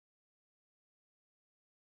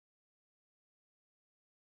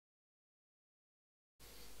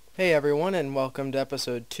Hey everyone, and welcome to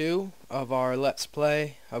episode 2 of our Let's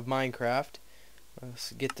Play of Minecraft.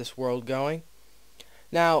 Let's get this world going.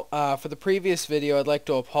 Now, for the previous video, I'd like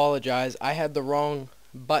to apologize. I had the wrong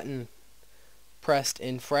button pressed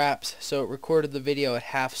in Fraps, so it recorded the video at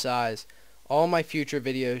half size. All my future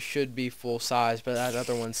videos should be full size, but that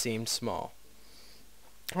other one seemed small.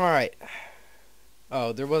 Alright.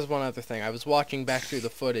 Oh, there was one other thing. I was watching back through the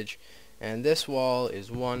footage, and this wall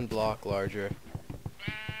is one block larger.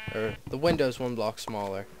 Or the window's one block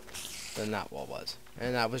smaller than that wall was,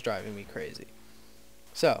 and that was driving me crazy.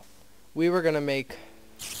 So we were gonna make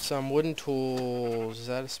some wooden tools. Is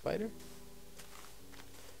that a spider?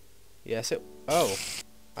 Yes, oh,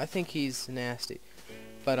 I think he's nasty.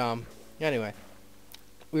 But anyway,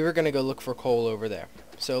 we were gonna go look for coal over there,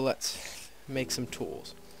 so let's make some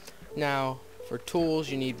tools. Now for tools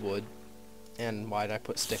you need wood. And why'd I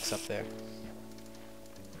put sticks up there?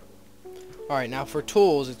 Alright, now for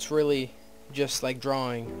tools, it's really just like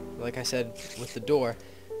drawing, like I said with the door.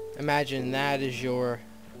 Imagine that is your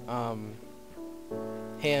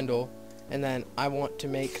handle, and then I want to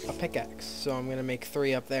make a pickaxe, so I'm going to make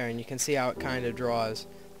 3 up there, and you can see how it kind of draws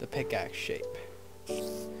the pickaxe shape.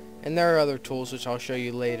 And there are other tools which I'll show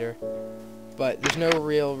you later, but there's no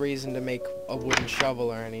real reason to make a wooden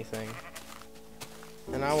shovel or anything.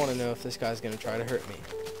 And I want to know if this guy's going to try to hurt me.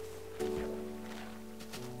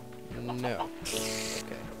 No.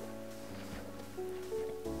 Okay.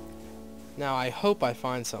 Now I hope I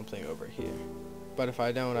find something over here, but if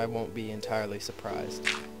I don't, I won't be entirely surprised.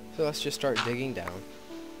 So let's just start digging down.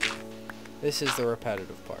 This is the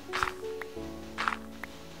repetitive part.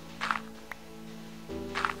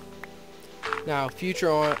 Now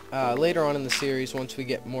later on in the series, once we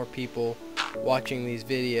get more people watching these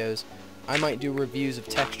videos, I might do reviews of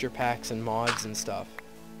texture packs and mods and stuff,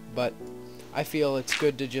 but I feel it's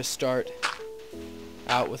good to just start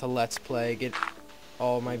out with a Let's Play, get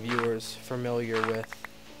all my viewers familiar with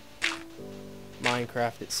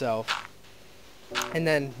Minecraft itself, and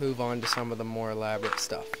then move on to some of the more elaborate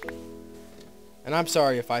stuff. And I'm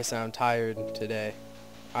sorry if I sound tired today.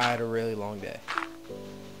 I had a really long day.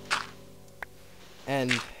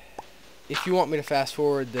 And if you want me to fast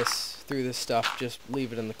forward through this stuff, just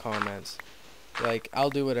leave it in the comments. Like, I'll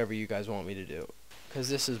do whatever you guys want me to do, because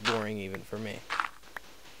this is boring even for me.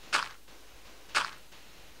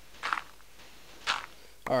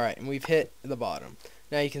 Alright, and we've hit the bottom.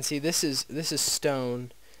 Now you can see this is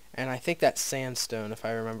stone, and I think that's sandstone if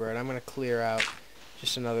I remember it. I'm going to clear out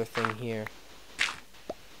just another thing here.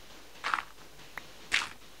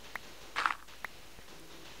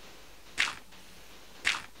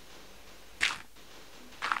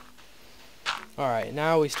 Alright,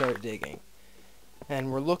 now we start digging. And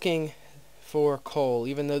we're looking for coal,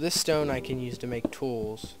 even though this stone I can use to make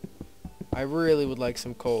tools. I really would like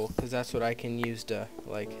some coal, because that's what I can use to,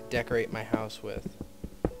 like, decorate my house with.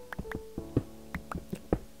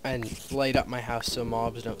 And light up my house so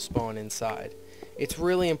mobs don't spawn inside. It's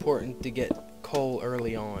really important to get coal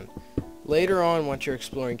early on. Later on, once you're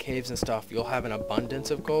exploring caves and stuff, you'll have an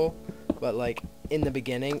abundance of coal, but, like, in the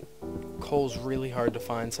beginning, coal's really hard to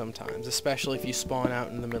find sometimes, especially if you spawn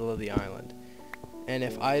out in the middle of the island. And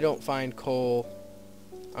if I don't find coal,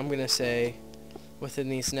 I'm gonna say within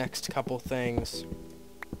these next couple things,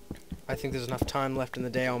 I think there's enough time left in the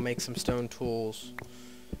day, I'll make some stone tools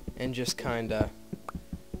and just kinda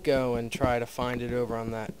go and try to find it over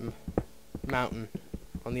on that mountain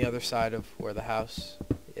on the other side of where the house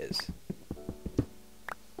is.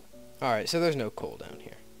 Alright, so there's no coal down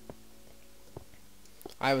here.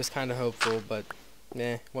 I was kinda hopeful, but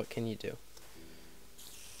what can you do?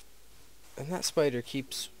 And that spider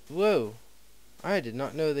keeps... Whoa! I did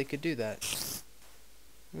not know they could do that.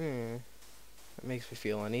 That makes me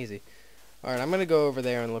feel uneasy. Alright, I'm going to go over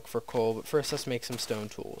there and look for coal, but first let's make some stone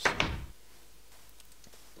tools.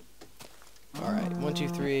 Alright, 1, 2,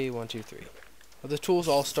 3, 1, 2, 3. Well, the tools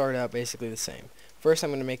all start out basically the same. First I'm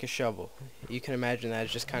going to make a shovel. You can imagine that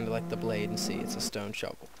as just kind of like the blade, and see, it's a stone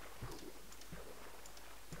shovel.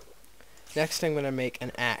 Next I'm going to make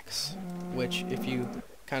an axe, which if you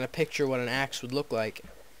kind of picture what an axe would look like,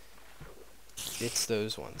 it's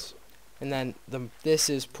those ones. And then this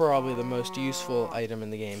is probably the most useful item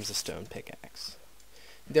in the game, is a stone pickaxe.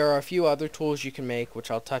 There are a few other tools you can make, which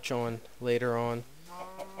I'll touch on later on,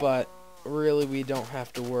 but really we don't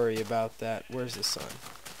have to worry about that. Where's the sun?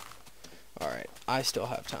 Alright, I still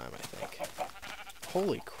have time, I think.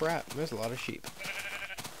 Holy crap, there's a lot of sheep.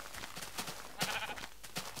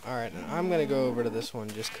 Alright, and I'm gonna go over to this one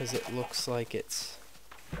just because it looks like it's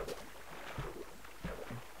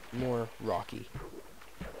more rocky.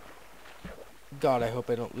 God, I hope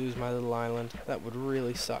I don't lose my little island. That would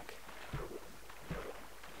really suck.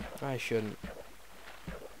 I shouldn't.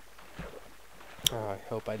 Oh, I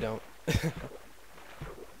hope I don't.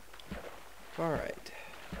 Alright.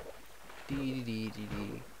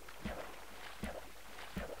 Dee.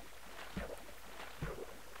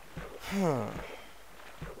 Huh.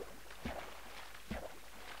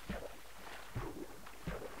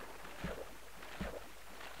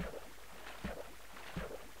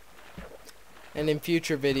 And in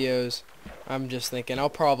future videos, I'm just thinking I'll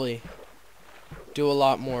probably do a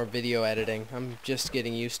lot more video editing. I'm just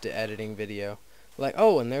getting used to editing video. Like,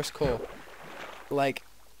 oh, and there's coal. Like,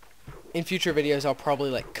 in future videos, I'll probably,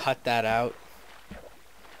 like, cut that out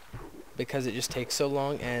because it just takes so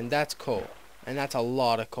long, and that's coal. And that's a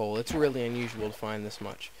lot of coal. It's really unusual to find this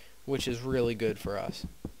much, which is really good for us.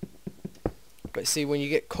 But see, when you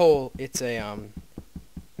get coal, it's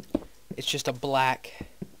just a black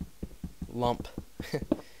lump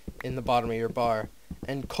in the bottom of your bar.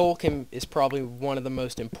 And coal is probably one of the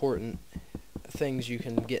most important things you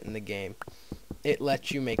can get in the game. It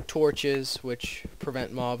lets you make torches, which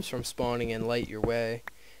prevent mobs from spawning and light your way.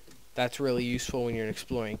 That's really useful when you're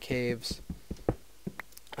exploring caves.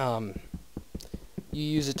 You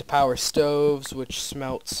use it to power stoves, which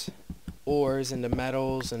smelts ores into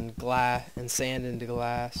metals and sand into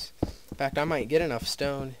glass. In fact, I might get enough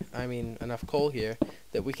coal here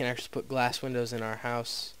that we can actually put glass windows in our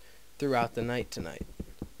house throughout the night tonight.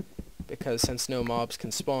 Because since no mobs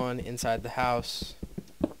can spawn inside the house,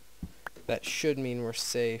 that should mean we're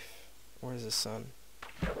safe. Where's the sun?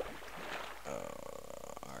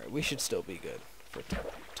 Alright, we should still be good for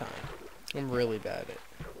time. I'm really bad at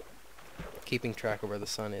keeping track of where the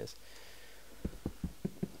sun is.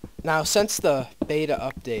 Now, since the beta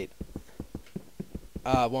update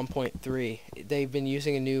 1.3, they've been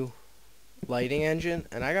using a new lighting engine,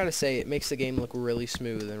 and I gotta say, it makes the game look really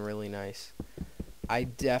smooth and really nice. I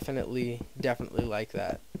definitely like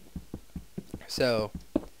that. So,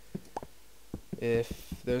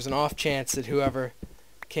 if there's an off chance that whoever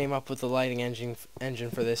came up with the lighting engine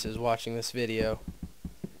for this is watching this video,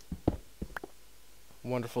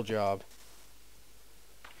 wonderful job.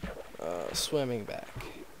 Swimming back.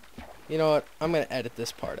 You know what? I'm gonna edit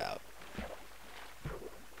this part out.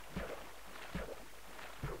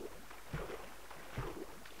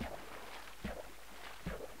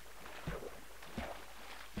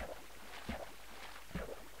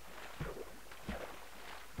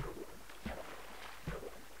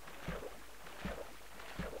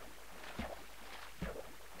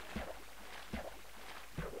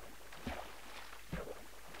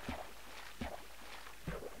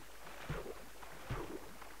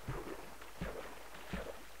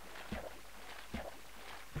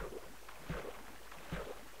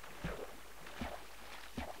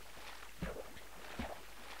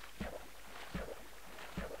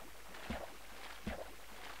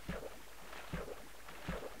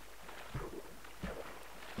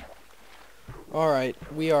 Alright,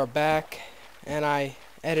 we are back, and I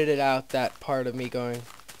edited out that part of me going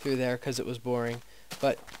through there because it was boring,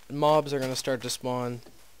 but mobs are going to start to spawn,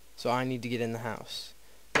 so I need to get in the house.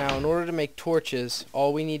 Now, in order to make torches,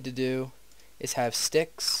 all we need to do is have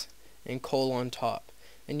sticks and coal on top.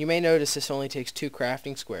 And you may notice this only takes 2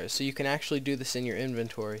 crafting squares, so you can actually do this in your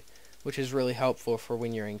inventory, which is really helpful for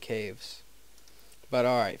when you're in caves. But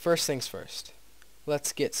alright, first things first.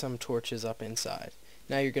 Let's get some torches up inside.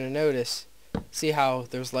 Now you're going to notice, see how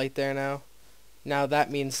there's light there now? Now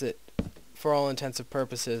that means that, for all intents and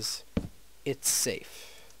purposes, it's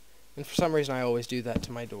safe. And for some reason I always do that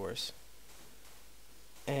to my doors.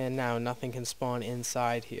 And now nothing can spawn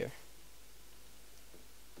inside here.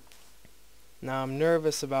 Now I'm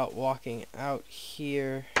nervous about walking out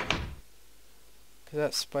here, because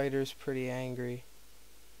that spider's pretty angry.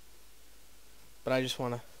 But I just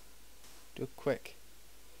want to do it quick.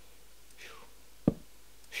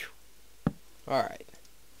 Alright.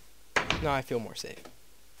 Now I feel more safe.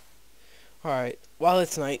 Alright, while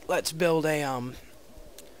it's night, let's build a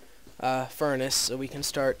furnace so we can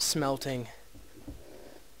start smelting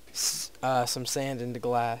some sand into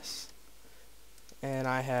glass. And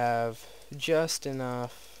I have just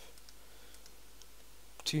enough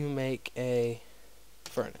to make a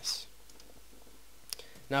furnace.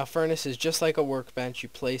 Now a furnace is just like a workbench. You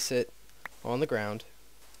place it on the ground.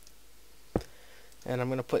 And I'm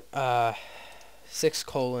going to put 6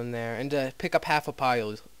 coal in there, and to pick up half a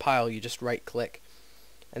pile you just right click,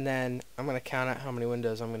 and then I'm going to count out how many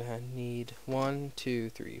windows I'm going to need. 1, 2,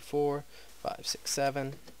 3, 4, 5, 6,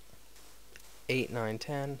 7, 8, 9,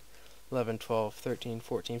 10, 11, 12, 13,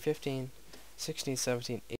 14, 15, 16,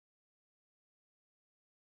 17, 18.